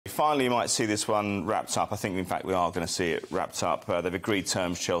finally might see this one wrapped up. I think, in fact, we are going to see it wrapped up. They've agreed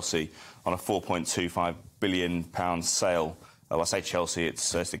terms, Chelsea, on a £4.25 billion sale. I say Chelsea,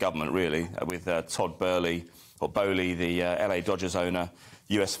 it's the government, really, with Todd Boehly, the LA Dodgers owner,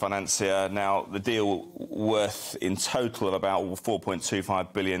 US financier. Now, the deal worth in total of about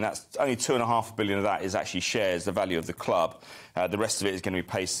 $4.25 billion. That's only $2.5 billion of that is actually shares, the value of the club. The rest of it is going to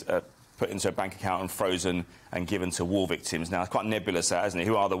be put into a bank account and frozen and given to war victims. Now, it's quite nebulous, that, isn't it?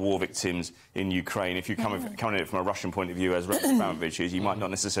 Who are the war victims in Ukraine? If you come at it from a Russian point of view, as Roman Abramovich is, you might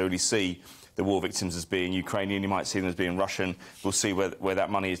not necessarily see the war victims as being Ukrainian. You might see them as being Russian. We'll see where that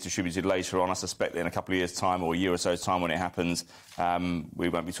money is distributed later on. I suspect that in a couple of years' time or a year or so's time when it happens, we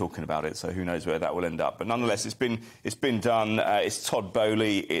won't be talking about it. So who knows where that will end up? But nonetheless, it's been done. It's Todd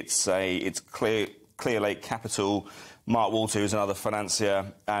Boehly. It's Clearlake Capital. Mark Walter, who's another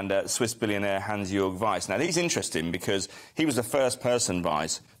financier, and Swiss billionaire Hans-Jörg Weiss. Now, he's interesting because he was the first person,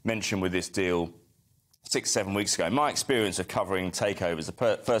 Weiss, mentioned with this deal 6-7 weeks ago. My experience of covering takeovers,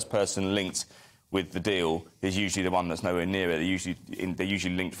 the first person linked with the deal is usually the one that's nowhere near it. They're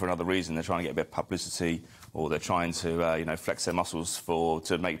usually linked for another reason. They're trying to get a bit of publicity, or they're trying to, flex their muscles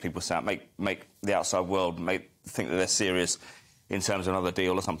to make people make the outside world think that they're serious in terms of another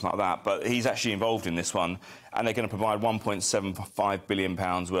deal or something like that. But he's actually involved in this one, and they're going to provide £1.75 billion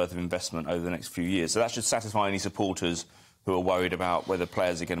worth of investment over the next few years. So that should satisfy any supporters who are worried about whether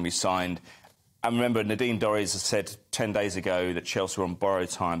players are going to be signed. And remember, Nadine Dorries has said 10 days ago that Chelsea were on borrowed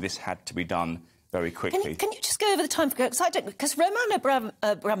time. This had to be done very quickly. Can you just go over the time? Because Roman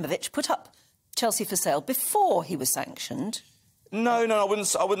Abramovich put up Chelsea for sale before he was sanctioned. No, I wouldn't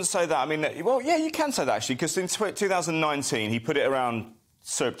say that. I mean, well, yeah, you can say that, actually, because in 2019 he put it around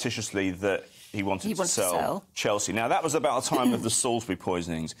surreptitiously that he wanted to sell Chelsea. Now, that was about the time of the Salisbury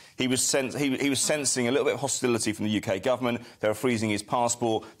poisonings. He was sensing a little bit of hostility from the UK government. They were freezing his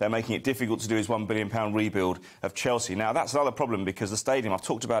passport. They're making it difficult to do his £1 billion rebuild of Chelsea. Now, that's another problem because the stadium, I've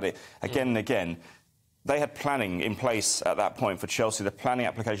talked about it again and again, they had planning in place at that point for Chelsea. The planning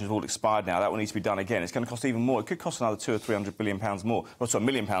applications have all expired now. That will need to be done again. It's going to cost even more. It could cost another £200 or £300 billion more, or sorry, £1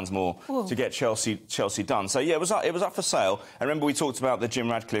 million more to get Chelsea done. So yeah, it was up for sale. And remember, we talked about the Jim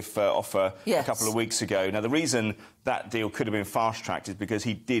Radcliffe offer a couple of weeks ago. Now, the reason that deal could have been fast-tracked is because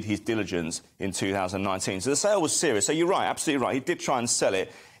he did his diligence in 2019. So the sale was serious. So you're right, absolutely right. He did try and sell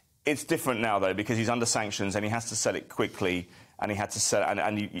it. It's different now, though, because he's under sanctions and he has to sell it quickly. And he had to sell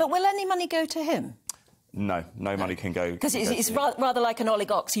it. But will any money go to him? No money can go. Because it's rather like an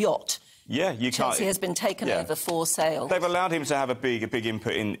oligarch's yacht. Yeah, Chelsea has been taken over for sale. They've allowed him to have a big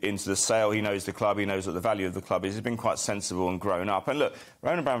input into the sale. He knows the club. He knows what the value of the club is. He's been quite sensible and grown up. And look,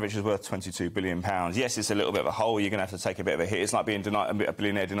 Roman Abramovich is worth £22 billion. Yes, it's a little bit of a hole. You're going to have to take a bit of a hit. It's like being a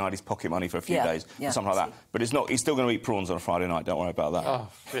billionaire denied his pocket money for a few days, or something like that. But it's not. He's still going to eat prawns on a Friday night. Don't worry about that. Oh,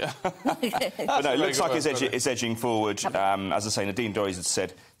 yeah. But no, it looks like it's edging forward. As I say, Nadine Dorries had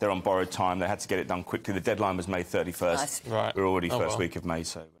said they're on borrowed time. They had to get it done quickly. The deadline was May 31st. Right. We're already first week of May.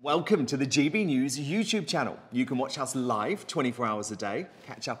 So welcome to the GB News YouTube channel. You can watch us live 24 hours a day,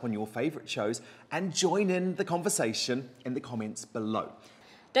 catch up on your favourite shows and join in the conversation in the comments below.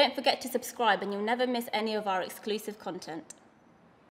 Don't forget to subscribe and you'll never miss any of our exclusive content.